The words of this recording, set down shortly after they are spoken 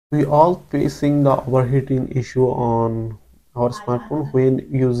We all facing the overheating issue on our smartphone when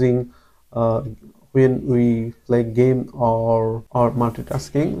using uh, when we play game or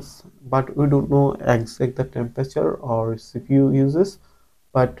multitasking, but we don't know exact the temperature or CPU uses.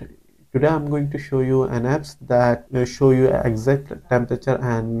 But today I'm going to show you an apps that show you exact temperature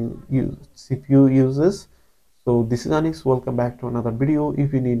and CPU uses. So this is Anis. Welcome back to another video.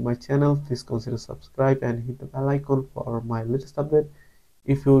 If you need my channel, please consider subscribe and hit the bell icon for my latest update.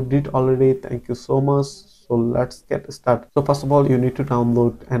 If you did already, thank you so much. So let's get started. So first of all, you need to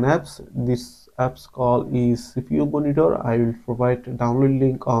download an apps. This app's called is CPU Monitor. I will provide a download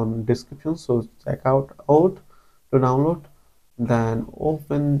link on description, so check out to download. Then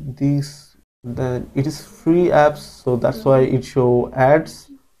open this. Then it is free apps, so that's why it show ads.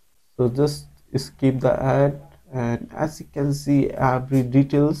 So just skip the ad, and as you can see, every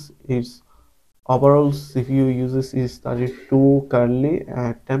details is overall CPU uses is 32 currently,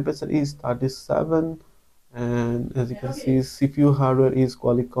 and temperature is 37, and as you can see, CPU hardware is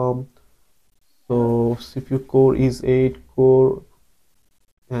Qualcomm. So CPU core is 8 core,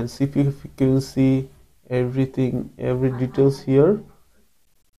 and CPU frequency, everything, every details here.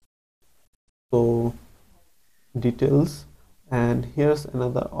 So details, and here's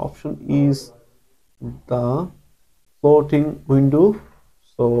another option is the floating window.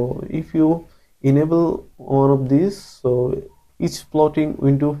 So if you enable one of these, so each floating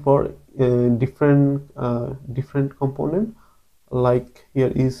window for different component, like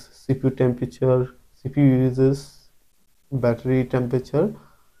here is CPU temperature, CPU uses, battery temperature.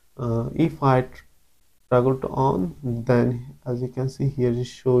 If I toggle to on, then as you can see, here is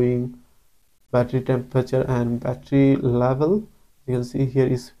showing battery temperature and battery level. You can see here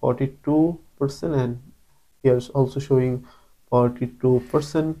is 42%, and here is also showing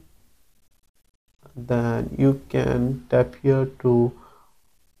 42%. Then you can tap here to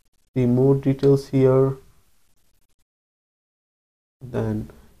see more details here. Then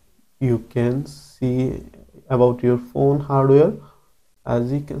you can see about your phone hardware.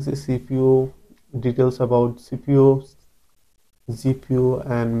 As you can see, CPU details about CPU, GPU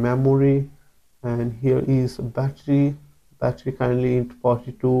and memory. And here is battery currently in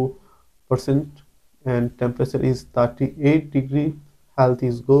 42%, and temperature is 38 degree. Health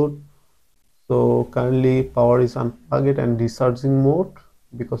is good. So currently power is unplugged and recharging mode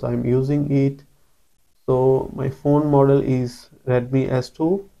because I'm using it. So my phone model is Redmi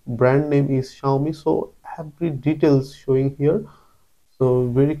S2, brand name is Xiaomi. So every details showing here. So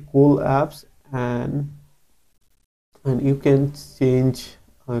very cool apps, and you can change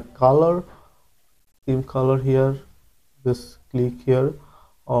color, theme color here. Just click here,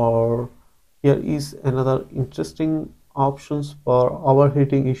 or here is another interesting options for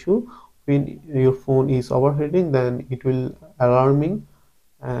overheating issue. When your phone is overheating, then it will alarming,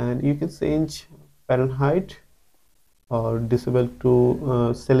 and you can change Fahrenheit or disable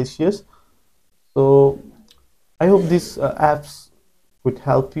to Celsius. So I hope these apps would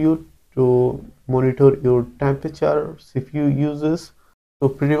help you to monitor your temperature, CPU uses. So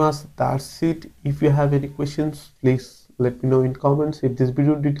pretty much that's it. If you have any questions, please let me know in comments. If this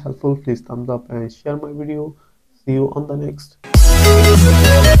video did helpful, please thumbs up and share my video. See you on the next.